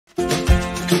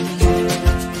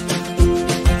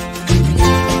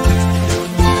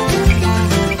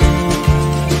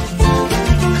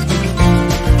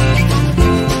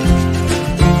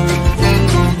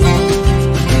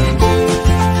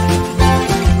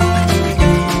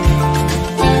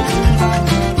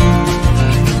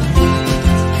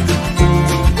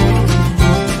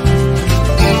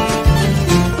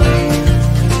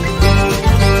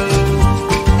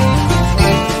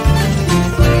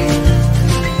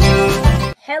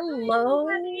Hello.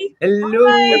 Hello,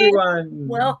 Hi. everyone.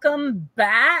 Welcome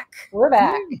back. We're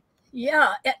back.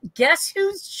 Yeah. Guess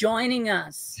who's joining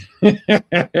us? 3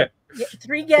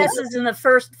 guesses and the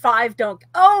first 5 don't.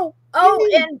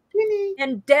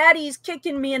 And Daddy's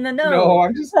kicking me in the nose. No,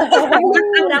 I'm just.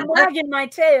 And I'm wagging my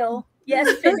tail.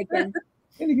 Yes, Finnegan.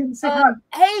 Finnegan, say hi.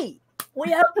 Hey, we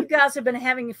hope you guys have been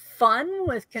having fun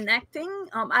with connecting.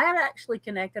 I have actually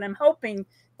connected. I'm hoping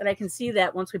that I can see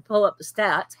that once we pull up the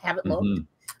stats. Haven't looked.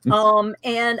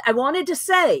 And I wanted to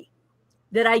say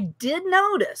that I did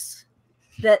notice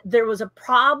that there was a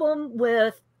problem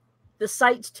with the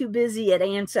site's too busy at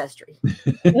Ancestry. You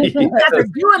guys are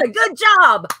doing a good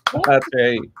job. That's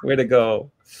right. Way to go.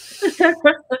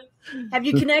 Have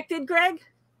you connected, Greg?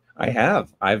 I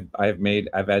have. I've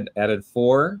added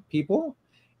 4 people,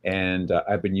 and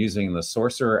I've been using the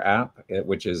Sorcerer app,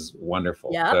 which is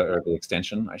wonderful. Yeah. Or the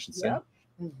extension, I should say. Yep.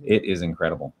 It is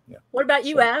incredible. Yeah. What about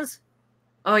you, Az?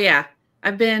 Oh yeah,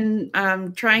 I've been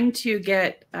trying to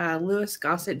get Louis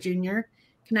Gossett Jr.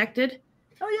 connected.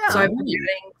 Oh yeah. So I've been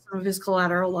getting some of his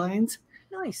collateral lines.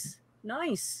 Nice,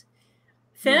 nice.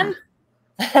 Finn?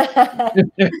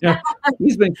 Yeah.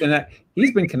 He's been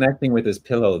connecting with his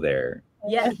pillow there.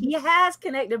 Yeah, he has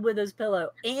connected with his pillow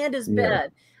and his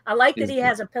bed. I like that he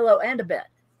has a pillow and a bed.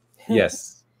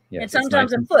 Yes. Yes. And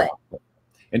sometimes a foot.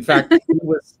 In fact,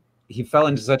 he fell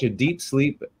into such a deep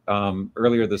sleep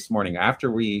earlier this morning after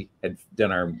we had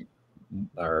done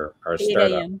our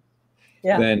startup.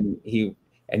 Yeah. Then he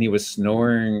was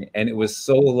snoring, and it was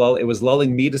it was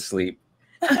lulling me to sleep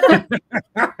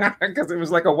because it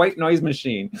was like a white noise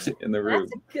machine in the room.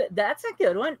 That's a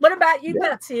good one. What about you,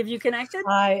 Betsy? Have you connected?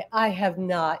 I have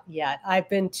not yet. I've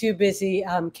been too busy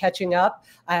catching up.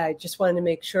 I just wanted to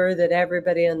make sure that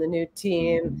everybody on the new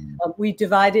team, we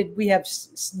have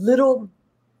little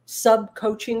sub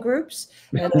coaching groups,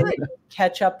 and I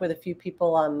catch up with a few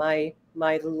people on my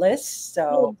list. So.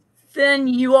 Well, then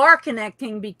you are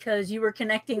connecting because you were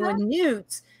connecting with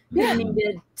Newts. You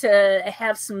needed to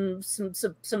have some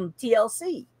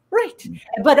TLC. Right.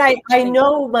 But I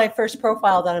know my first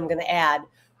profile that I'm going to add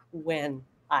when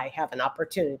I have an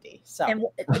opportunity. So and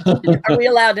are we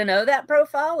allowed to know that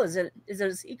profile? Is it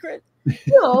a secret?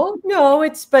 No,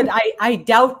 but I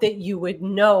doubt that you would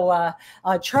know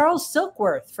Charles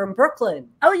Silkworth from Brooklyn.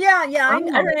 Oh yeah.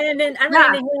 I ran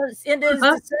into his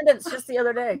descendants just the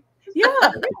other day.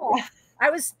 Yeah. I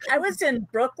was in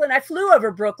Brooklyn. I flew over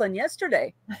Brooklyn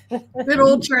yesterday. Good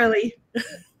old Charlie.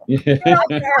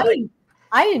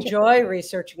 I enjoy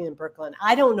researching in Brooklyn.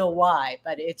 I don't know why,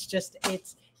 but it's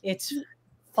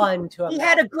fun to imagine. He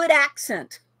had a good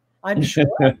accent. I'm sure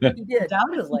he did.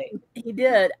 Undoubtedly. He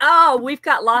did. Oh, we've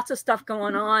got lots of stuff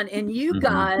going on. And you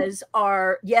guys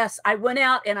are, yes, I went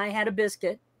out and I had a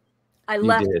biscuit. I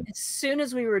left as soon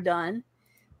as we were done.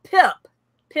 Pip,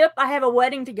 I have a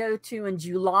wedding to go to in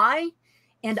July.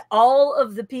 And all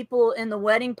of the people in the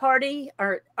wedding party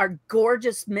are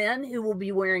gorgeous men who will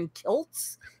be wearing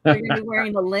kilts. They're going to be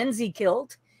wearing the Lindsay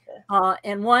kilt.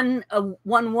 And one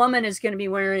woman is going to be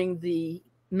wearing the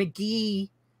McGee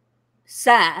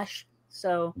sash.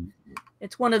 So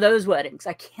it's one of those weddings.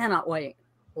 I cannot wait.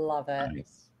 Love it.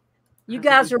 Nice. You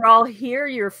guys are all here.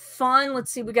 You're fun. Let's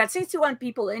see. We got 61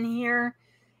 people in here.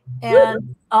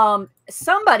 And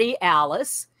somebody,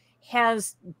 Alice,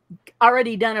 has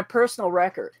already done a personal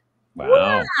record.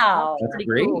 Wow. That's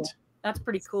great. Cool. That's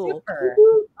pretty cool. Super.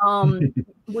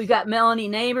 We got Melanie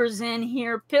Neighbors in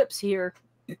here. Pip's here.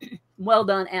 Well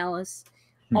done, Alice.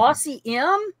 Aussie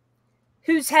M,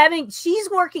 she's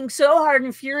working so hard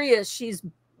and furious. She's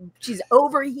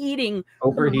overheating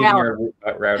her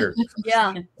router.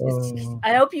 Yeah.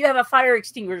 I hope you have a fire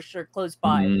extinguisher close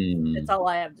by. That's all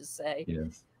I have to say.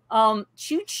 Yes.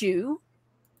 Choo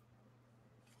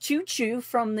Choo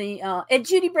from the at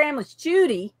Judy Bramlett's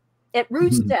Judy at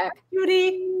Roots Tech.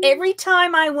 Judy, every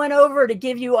time I went over to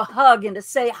give you a hug and to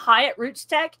say hi at Roots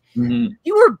Tech, you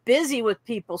were busy with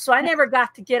people, so I never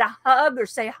got to get a hug or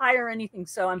say hi or anything.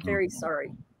 So I'm very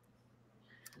sorry.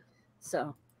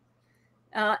 So,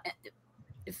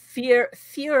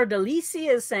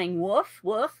 Fiordalicia is saying woof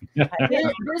woof.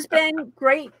 Brisbane,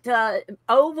 great.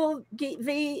 Oval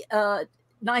V,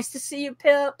 nice to see you,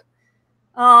 Pip.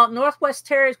 Northwest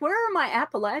Terriers, where are my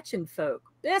Appalachian folk?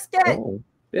 Biscuit.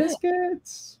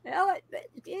 Biscuits. All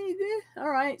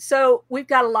right. So we've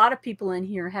got a lot of people in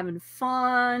here having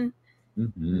fun.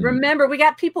 Remember, we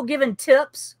got people giving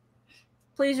tips.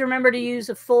 Please remember to use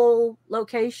a full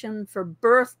location for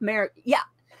birth, marriage. Yeah,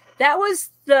 that was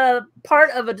the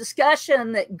part of a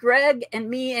discussion that Greg and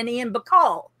me and Ian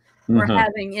Bacall were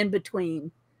having in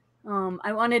between.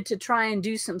 I wanted to try and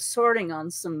do some sorting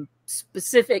on some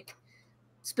specific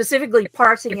specifically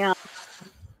parsing out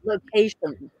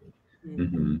location.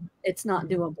 Mm-hmm. It's not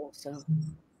doable. So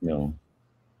No.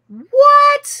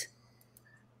 What?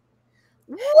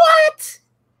 What?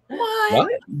 What?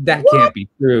 What? That can't be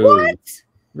true. What?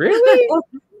 Really?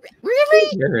 Really?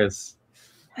 Yes.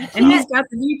 And he's got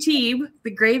the new team,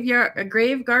 the Grave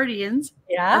Guardians.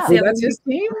 Yeah. Oh, that's his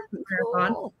team?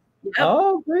 Cool. Yep.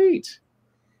 Oh, great.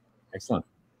 Excellent.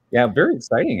 Yeah, very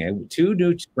exciting. Eh? Two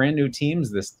brand new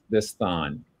teams this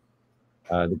thon.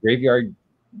 The graveyard,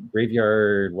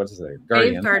 what is it?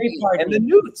 Guardian. And the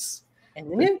Newts.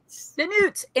 And the Newts. The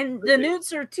Newts. And the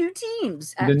Newts are two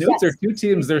teams. The Newts are two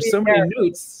teams. There's so many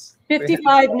Newts.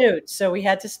 55 Newts, so we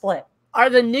had to split. Are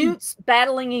the Newts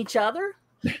battling each other?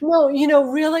 No, you know,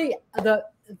 really, the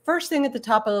first thing at the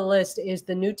top of the list is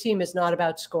the new team is not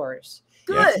about scores.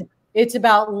 Good. Yes. It's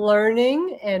about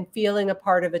learning and feeling a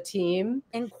part of a team.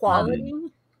 And quality.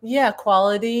 Yeah,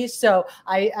 quality. So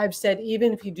I've said,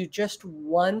 even if you do just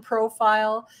one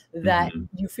profile that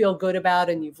you feel good about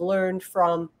and you've learned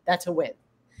from, that's a win.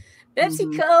 Betsy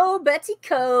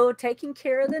Coe, taking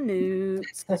care of the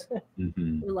Newts.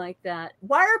 We like that.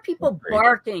 Why are people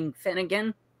barking,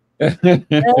 Finnegan? They're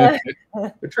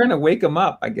trying to wake them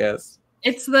up, I guess.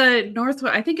 It's the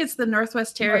Northwest. I think it's the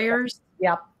Northwest Terriers.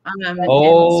 Yep.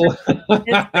 Oh,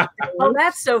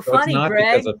 that's so funny, it's not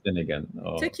Greg. because of Finnegan.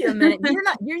 Oh. Took you a minute.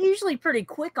 You're usually pretty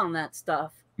quick on that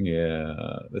stuff. Yeah,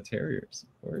 the Terriers,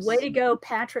 of course. Way to go,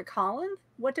 Patrick Holland.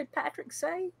 What did Patrick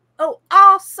say? Oh,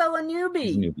 also a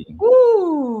newbie.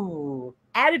 Ooh.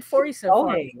 Added 40 so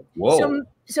far. Whoa.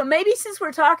 So maybe since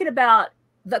we're talking about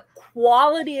the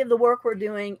quality of the work we're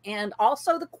doing and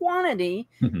also the quantity,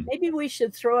 maybe we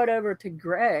should throw it over to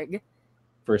Greg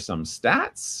for some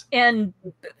stats. And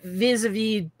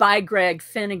vis-a-vis by Greg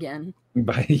Finnegan.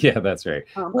 Yeah, that's right.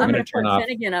 I'm going to put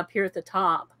Finnegan up here at the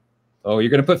top. Oh,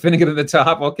 you're going to put Finnegan at the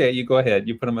top? Okay, you go ahead.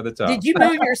 You put him at the top. Did you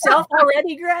move yourself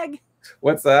already, Greg?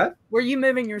 What's that? Were you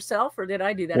moving yourself, or did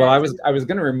I do that? Well, I was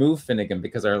going to remove Finnegan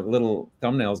because our little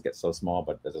thumbnails get so small,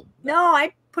 but no,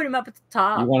 I put him up at the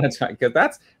top. You want to try, because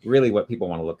that's really what people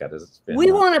want to look at is Finn.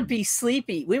 We want to be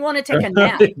sleepy. We want to take a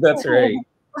nap. That's right.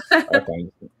 Okay.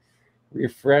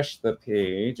 Refresh the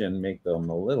page and make them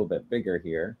a little bit bigger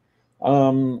here.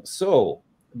 So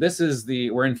this is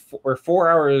we're 4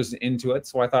 hours into it,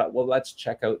 so I thought, well, let's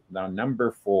check out the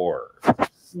number 4.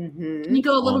 Can you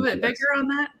go a little bit bigger on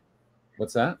that?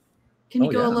 What's that? Can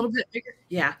you go a little bit bigger?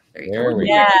 Yeah, there you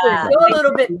go. Go a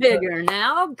little bit bigger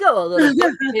now. Go a little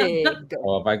bit big.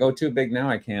 Well, if I go too big now,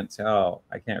 I can't tell.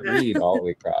 I can't read all the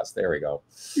way across. There we go.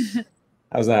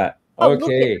 How's that?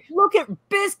 Okay. Oh, look at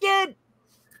Biscuit.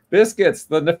 Biscuits,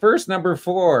 the first number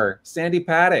 4, Sandy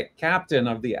Paddock, captain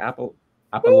of the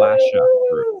Appalachia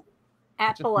group.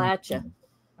 Appalachia.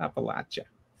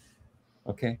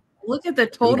 Okay. Look at the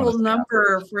total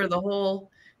number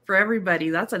for everybody.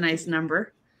 That's a nice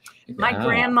number. My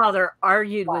grandmother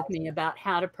argued with me about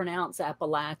how to pronounce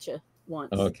Appalachia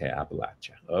once. Okay,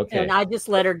 Appalachia. Okay. And I just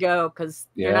let her go because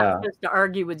you're not supposed to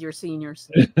argue with your seniors.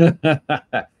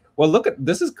 Well, look at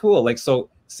this is cool. Like, so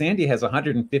Sandy has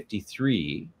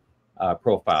 153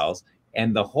 profiles,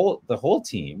 and the whole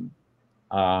team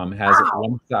has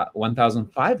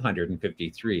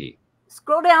 1,553.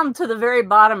 Scroll down to the very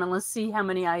bottom and let's see how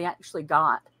many I actually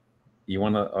got. You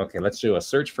want to? Okay, let's do a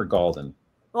search for Galden.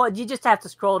 Well, you just have to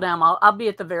scroll down. I'll be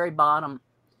at the very bottom.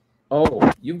 Oh,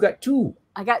 you've got 2.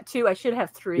 I got 2. I should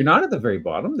have 3. You're not at the very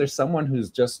bottom. There's someone who's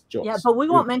just joined. Yeah, but we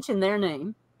won't mention their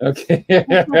name. Okay.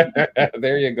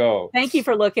 There you go. Thank you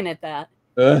for looking at that.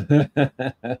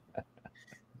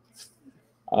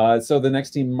 So the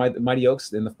next team, Mighty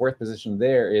Oaks, in the 4th position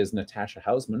there is Natasha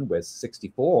Hausman with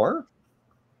 64.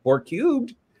 4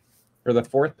 cubed for the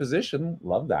 4th position.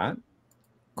 Love that.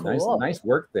 Cool. Nice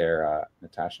work there,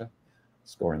 Natasha,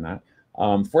 scoring that.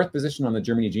 4th position on the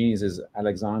Germany Genies is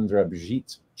Alexandra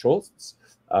Brigitte Scholz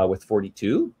with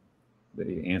 42.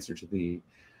 The answer to the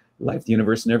life, the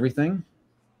universe, and everything.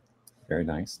 Very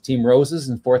nice. Team Roses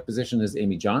in 4th position is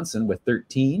Amy Johnson with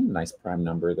 13. Nice prime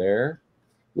number there.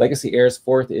 Legacy Heirs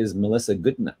 4th is Melissa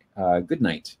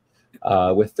Goodnight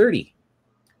with 30.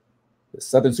 The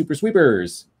Southern Super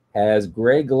Sweepers has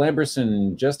Greg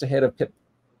Lamberson just ahead of Pip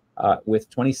with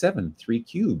 27, 3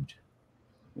 cubed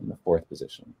in the 4th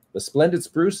position. The Splendid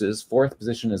Spruces, 4th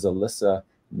position is Alyssa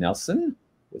Nelson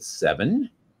with 7,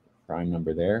 prime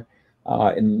number there.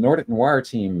 In Nordic Noir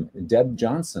team, Deb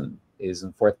Johnson is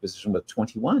in 4th position with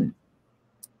 21.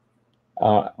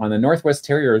 On the Northwest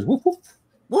Terriers, we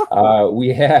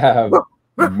have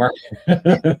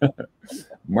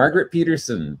Margaret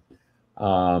Peterson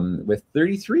with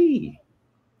 33,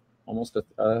 almost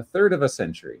a third of a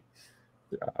century.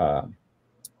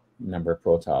 number of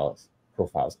profiles.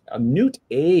 Newt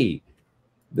A,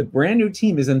 the brand new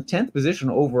team, is in 10th position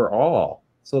overall.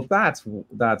 So that's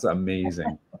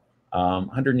amazing.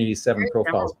 187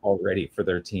 profiles already for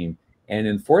their team. And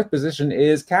in 4th position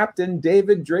is Captain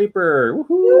David Draper. Woohoo!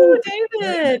 Ooh,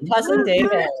 David, cousin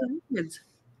David.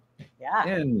 Yeah.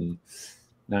 And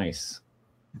nice.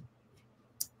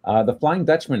 The Flying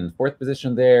Dutchman, 4th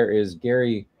position there is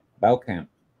Gary Baukamp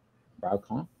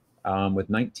with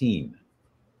 19.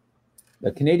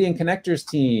 The Canadian Connectors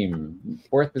team,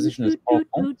 4th position is Paul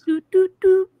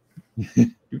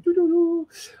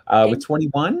with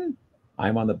 21.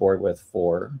 I'm on the board with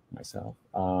 4 myself.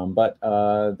 But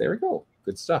there we go.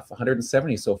 Good stuff.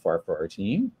 170 so far for our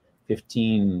team.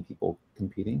 15 people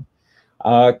competing.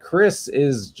 Chris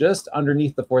is just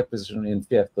underneath the 4th position in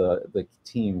 5th, the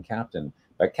team captain.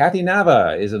 But Kathy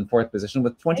Nava is in 4th position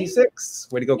with 26.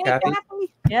 Way to go, Kathy.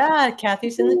 Yeah,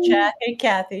 Kathy's in the chat. Hey,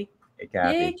 Kathy. Hey,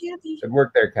 Kathy. Hey, Kathy. Good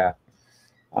work there, Kath.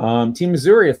 Team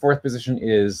Missouri at 4th position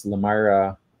is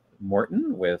Lamira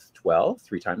Morton with 12,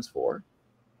 3 times 4.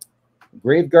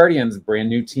 Grave Guardians, brand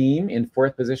new team. In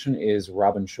 4th position is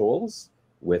Robin Scholes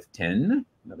with 10.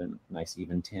 Another nice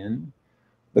even 10.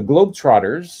 The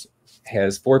Globetrotters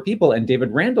has 4 people, and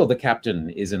David Randall, the captain,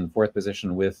 is in 4th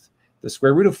position with the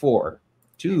square root of 4.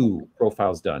 2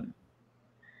 profiles done.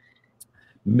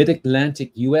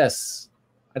 Mid-Atlantic US.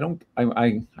 I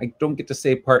don't get to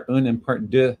say part un and part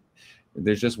deux.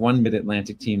 There's just one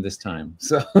Mid-Atlantic team this time.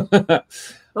 So but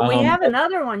we have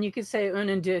another one you could say un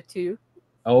and deux too.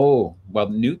 Oh, well,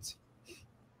 Newt,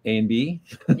 A and B.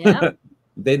 Yeah.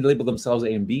 They label themselves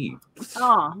A and B.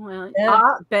 Oh, well,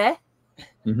 yeah.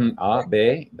 A,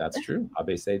 B, that's true. A,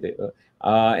 B, say they.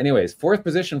 Anyways, 4th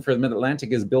position for the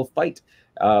Mid-Atlantic is Bill Fight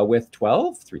with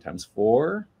 12, 3 times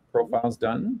 4 profiles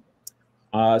done.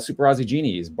 Super Aussie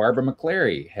Genies, Barbara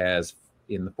McClary has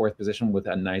in the 4th position with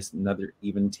a nice another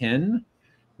even 10.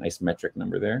 Nice metric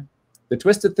number there. The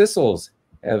Twisted Thistles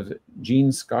have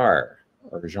Jean Scar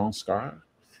or Jean Scar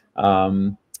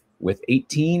with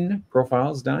 18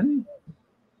 profiles done.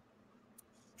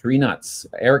 Tree Nuts,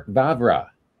 Eric Vavra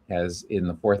has in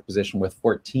the 4th position with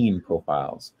 14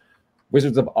 profiles.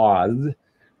 Wizards of Oz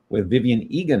with Vivian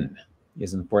Egan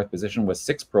is in 4th position with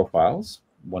 6 profiles,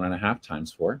 1.5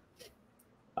 times 4.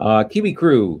 Kiwi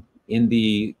Crew in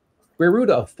the square root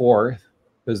of 4th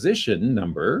position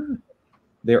number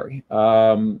there.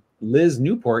 Liz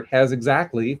Newport has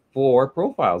exactly 4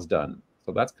 profiles done,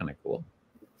 so that's kind of cool.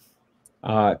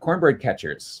 Cornbread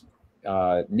Catchers,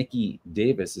 Nikki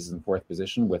Davis is in 4th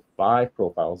position with 5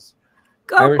 profiles.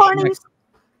 Go Cornings.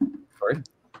 Sorry.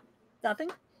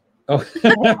 Nothing. Oh.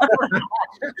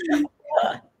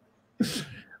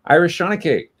 Irish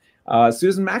Shonake.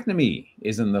 Susan McNamee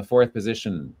is in the 4th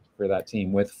position for that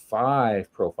team with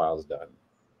 5 profiles done.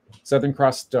 Southern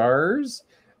Cross Stars,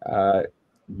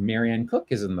 Marianne Cook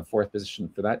is in the 4th position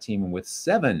for that team with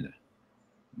 7.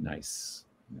 Nice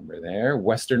number there.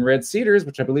 Western Red Cedars,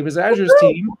 which I believe is Azure's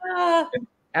team.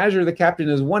 Azure, the captain,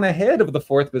 is 1 ahead of the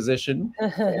 4th position.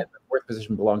 And the 4th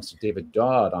position belongs to David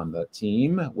Dodd on the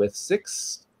team with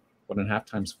 6, 1.5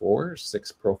 times 4,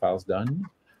 6 profiles done.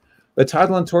 The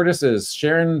Toddle and Tortoises,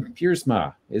 Sharon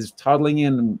Piersma is toddling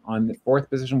in on the 4th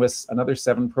position with another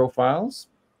 7 profiles.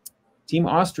 Team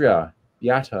Austria,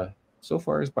 Beata, so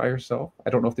far is by herself. I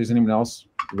don't know if there's anyone else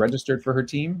registered for her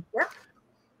team. Yeah.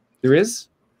 There is?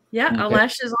 Yeah, Okay.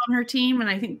 Alesh is on her team, and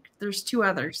I think there's 2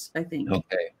 others, I think.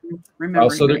 Okay.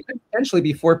 Remember. So there could potentially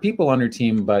be 4 people on her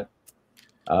team, but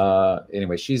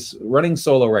anyway, she's running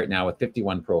solo right now with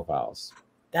 51 profiles.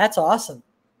 That's awesome.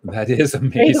 That is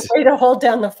amazing. Way to hold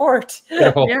down the fort.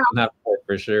 Yeah, that fort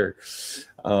for sure.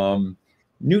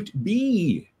 Newt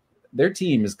B, their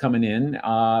team is coming in.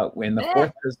 When the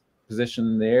 4th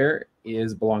position there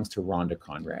belongs to Rhonda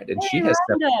Conrad, and she has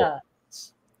 7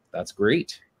 profiles. That's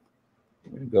great.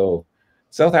 Way to go.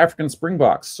 South African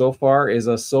Springboks so far is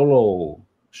a solo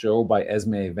show by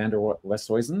Esme van der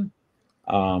Westhuizen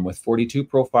with 42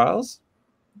 profiles.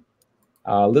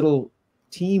 Little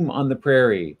Team on the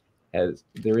Prairie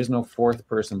there is no 4th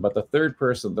person, but the 3rd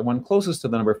person, the one closest to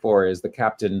the number 4, is the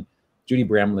captain, Judy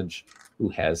Bramlage, who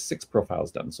has 6 profiles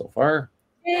done so far.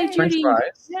 Hey, French Judy.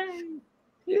 fries.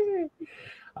 Yay.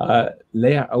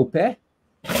 Leah Ope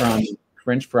from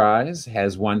French Fries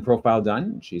has 1 profile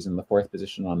done. She's in the 4th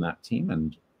position on that team,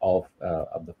 and all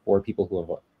of the 4 people who have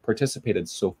participated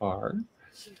so far.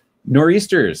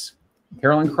 Nor'easters,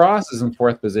 Carolyn Cross is in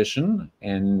 4th position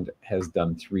and has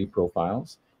done 3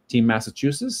 profiles. Team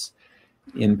Massachusetts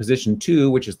in position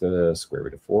 2, which is the square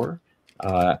root of 4.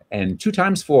 And 2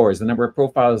 times 4 is the number of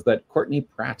profiles that Courtney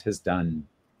Pratt has done.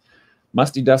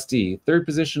 Musty Dusty, third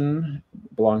position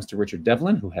belongs to Richard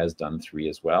Devlin, who has done 3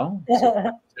 as well.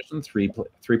 So three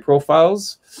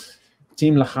profiles.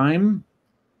 Team L'Chaim,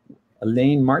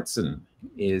 Elaine Martson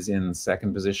is in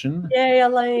second position. Yay,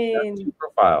 Elaine. 2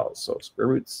 profiles. So square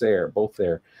roots there, both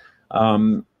there.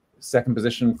 Second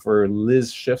position for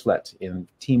Liz Shiflett in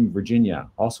Team Virginia,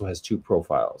 also has 2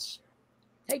 profiles.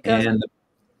 Hey, cousin. And the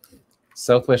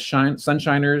Southwest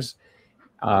Sunshiners,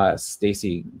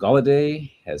 Stacy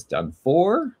Galladay has done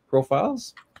 4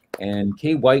 profiles, and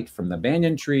Kay White from the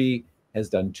Banyan Tree has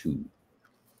done 2.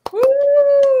 Woo!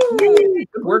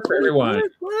 Good work for everyone.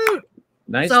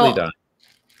 Nicely done.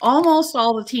 Almost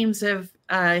all the teams have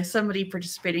somebody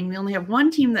participating. We only have one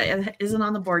team that isn't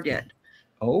on the board yet.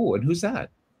 Oh, and who's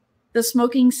that? The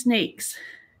Smoking Snakes.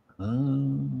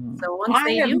 Oh. So once I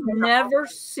they have do, never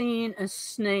seen a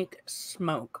snake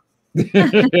smoke.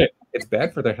 It's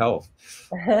bad for their health.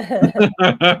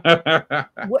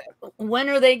 When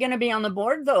are they going to be on the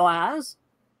board, though, Az?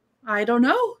 I don't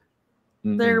know.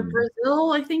 They're Mm.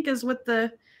 Brazil, I think, is what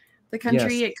the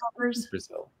country Yes. it covers.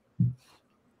 Brazil.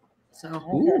 So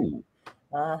Ooh.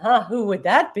 Who would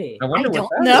that be? I wonder what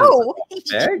that know.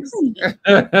 is. Eggs?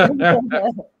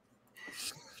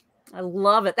 I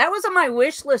love it. That was on my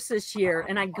wish list this year,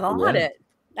 and I got it.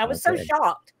 I was so Okay.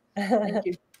 shocked. Thank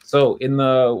you. So in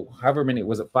the however many,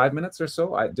 was it 5 minutes or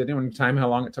so? Did anyone time how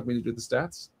long it took me to do the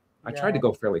stats? I tried to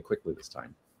go fairly quickly this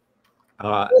time.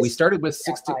 We started with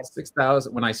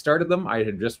 6,000. When I started them, I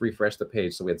had just refreshed the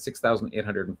page. So we had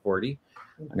 6,840.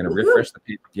 I'm going to refresh the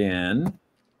page again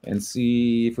and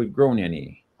see if we've grown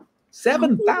any.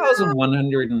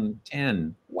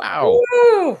 7,110. Wow.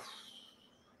 Woo!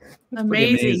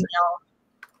 amazing.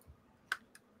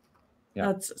 Yeah.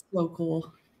 That's so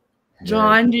cool.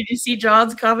 John, did you see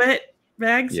John's comment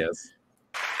bags? Yes.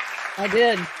 I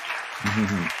did.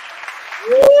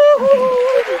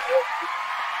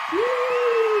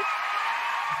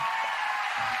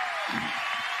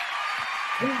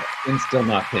 And still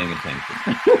not paying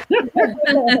attention.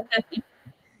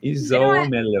 He's so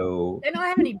mellow. They don't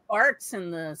have any barks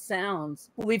in the sounds.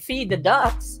 We feed the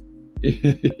ducks.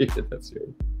 That's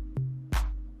right.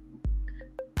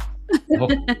 Oh.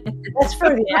 That's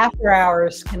for the after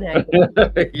hours connect. Yeah,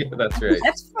 that's right.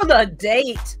 That's for the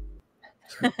date.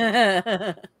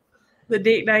 The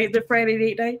date night, the Friday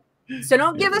date night. So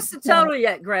don't give us the total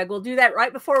yet, Greg. We'll do that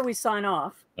right before we sign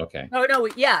off. Okay. Oh, no.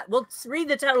 Yeah. We'll read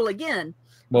the total again.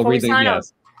 Well, read the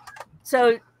yes.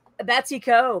 So Betsy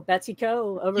Coe,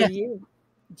 over to you.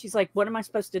 She's like, what am I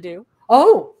supposed to do?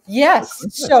 Oh, yes.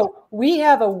 So we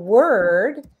have a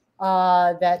word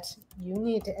that you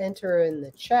need to enter in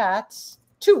the chats.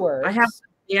 2 words. I have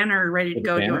the banner ready to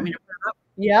go. Do you want me to put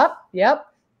it up? Yep.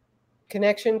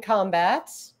 Connection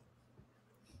combats.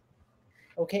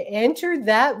 Okay, enter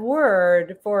that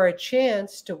word for a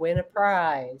chance to win a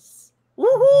prize.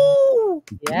 Woohoo!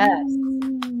 Yes.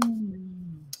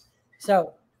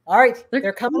 So, all right,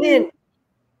 they're coming in.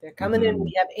 They're coming in.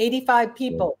 We have 85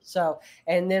 people. So,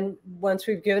 and then once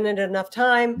we've given it enough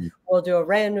time, we'll do a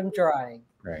random drawing.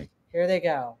 Right. Here they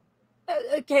go.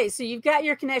 Okay, so you've got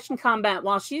your connection combat.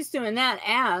 While she's doing that,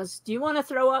 do you want to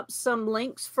throw up some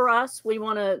links for us? We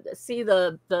want to see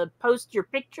the post your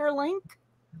picture link.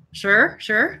 Sure.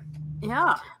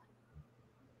 Yeah.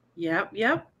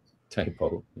 Yep.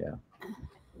 Typo. Yeah.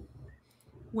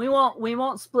 We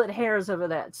won't split hairs over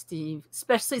that, Steve,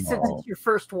 especially since it's your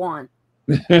first one.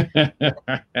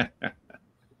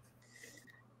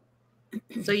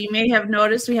 So you may have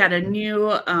noticed we had a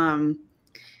new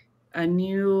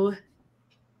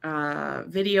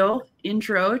video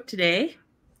intro today.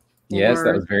 Yes,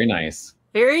 that was very nice.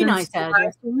 Very nice,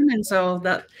 Adrian. And so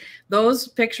those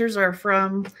pictures are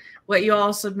from what you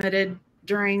all submitted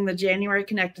during the January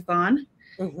Connect-a-Thon.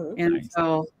 And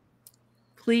so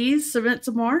please submit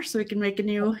some more so we can make get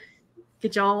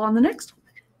y'all on the next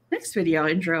video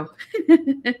intro.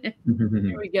 Here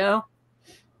we go.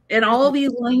 And all of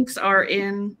these links are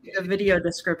in the video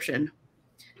description.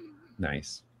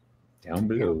 Nice. Down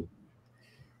below.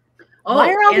 Oh,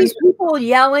 why are all these people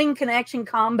yelling connection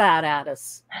combat at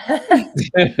us?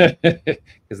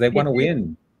 Because they want to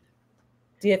win.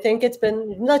 Do you think it's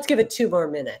been? Let's give it 2 more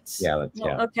minutes. Yeah.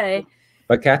 Okay.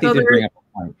 But Kathy did bring up a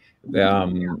point.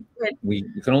 You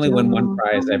can only win 1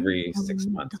 prize every 6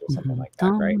 months or something like that,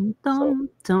 right?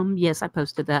 Yes, I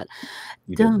posted that.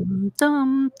 You did.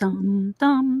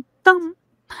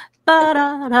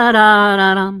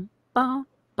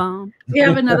 We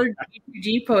have another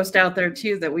G post out there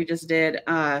too that we just did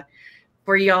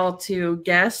for y'all to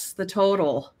guess the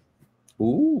total.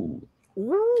 Ooh.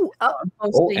 Ooh,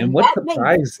 oh, and what's the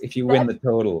prize if you win the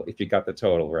total? If you got the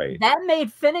total right, that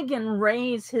made Finnegan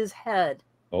raise his head.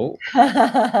 Oh,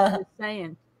 Just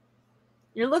saying,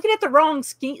 you're looking at the wrong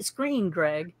screen,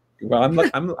 Greg. well, I'm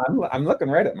looking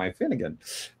right at my Finnegan.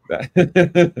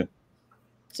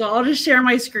 So I'll just share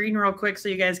my screen real quick so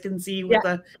you guys can see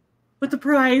what the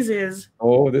prize is.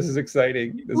 Oh, this is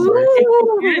exciting. This is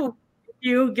if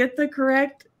you get the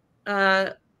correct,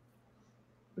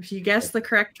 if you guess the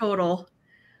correct total,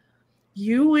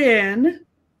 you win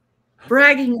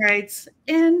bragging rights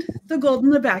and the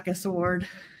Golden Abacus Award.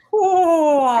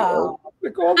 Oh, the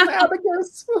Golden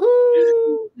Abacus.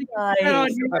 nice.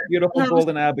 That beautiful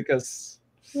Golden Abacus.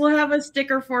 We'll have a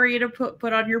sticker for you to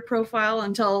put on your profile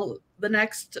until the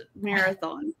next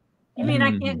marathon. You mean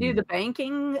I can't do the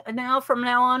banking now from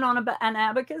now on an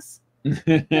abacus?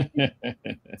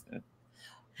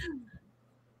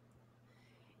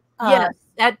 Yes,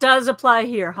 that does apply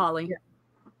here, Holly.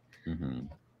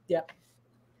 Yeah.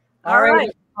 All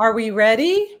right. Are we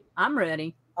ready? I'm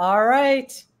ready. All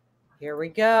right. Here we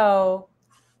go.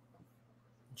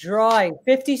 Drawing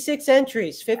 56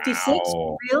 entries. 56?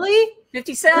 Wow. Really?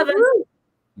 57.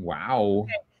 Wow.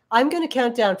 Okay. I'm going to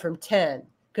count down from 10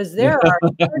 because there are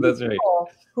That's right.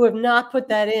 people who have not put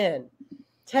that in.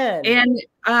 10. And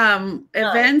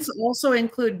events also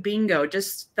include bingo.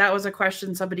 Just that was a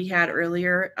question somebody had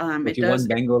earlier. But you won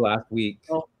bingo last week.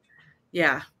 Oh,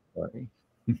 yeah. Sorry.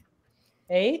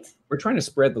 8. We're trying to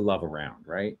spread the love around,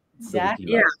 right?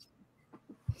 Exactly. Yeah.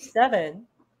 7,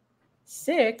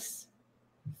 6,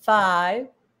 5,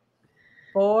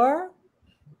 4,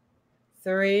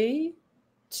 3,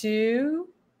 2,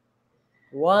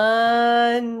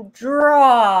 1.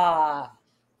 Draw.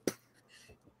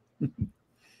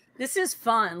 This is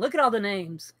fun. Look at all the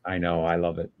names. I know. I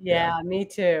love it. Yeah, me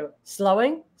too.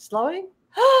 Slowing?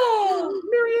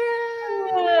 Miriam!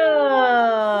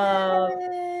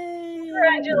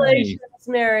 Congratulations,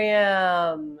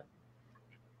 Miriam.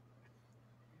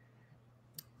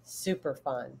 Super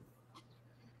fun.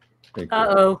 Cool.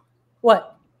 Uh-oh.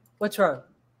 What? What's wrong?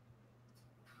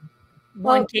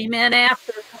 One came in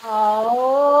after.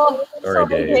 Oh,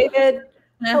 sorry, David.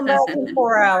 Come back in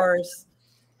 4 hours.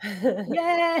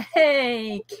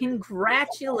 Yay!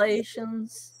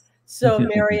 Congratulations. So,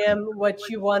 Miriam, what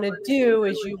you want to do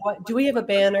is do we have a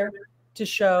banner to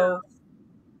show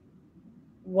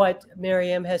what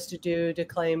Miriam has to do to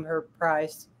claim her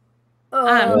prize?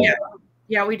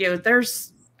 Yeah, we do.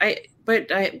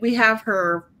 We have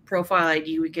her profile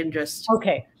ID. We can just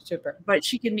super. But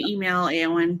she can email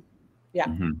Aowen. Yeah.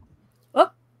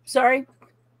 Oh, sorry.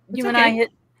 I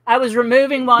was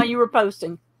removing while you were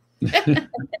posting.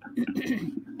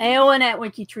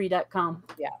 Aowen@wikitree.com.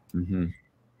 Yeah.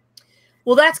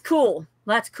 Well, that's cool.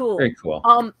 That's cool. Very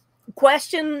cool.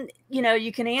 Question,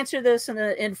 you can answer this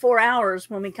in 4 hours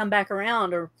when we come back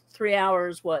around, or 3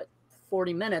 hours,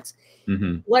 40 minutes.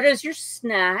 What is your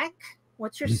snack?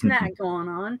 What's your snack going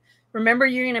on? Remember,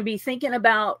 you're going to be thinking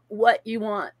about what you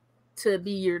want to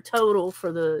be your total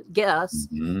for the guests.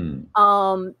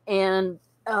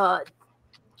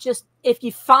 Just if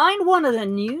you find one of the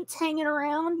newts hanging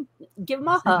around, give them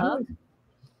a hug.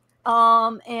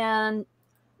 And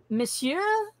Monsieur,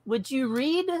 would you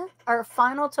read our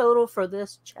final total for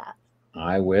this chat?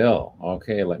 I will.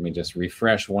 Okay, let me just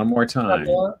refresh one more time.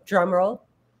 Drum roll.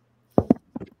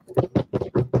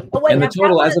 And the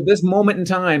total as of this moment in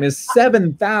time is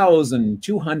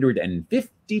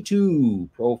 7,252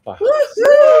 profiles.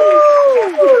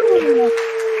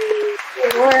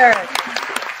 Good work.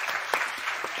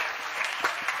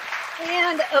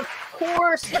 And of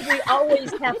course, we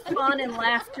always have fun and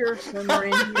laughter when we're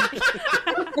in here.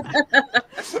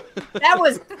 That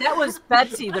was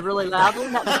Betsy, the really loud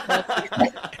one. That was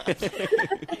Betsy.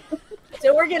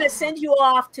 So we're going to send you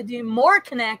off to do more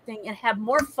connecting and have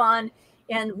more fun.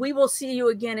 And we will see you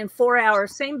again in 4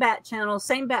 hours. Same bat channel,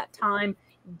 same bat time.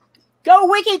 Go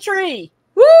WikiTree!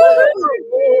 Woo!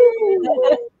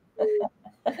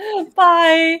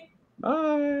 Bye.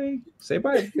 Bye. Say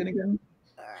bye, Finnegan.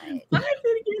 All right. Bye,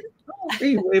 Finnegan.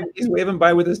 He's waving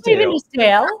bye with his tail. Waving his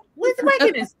tail. With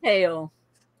wagging his tail.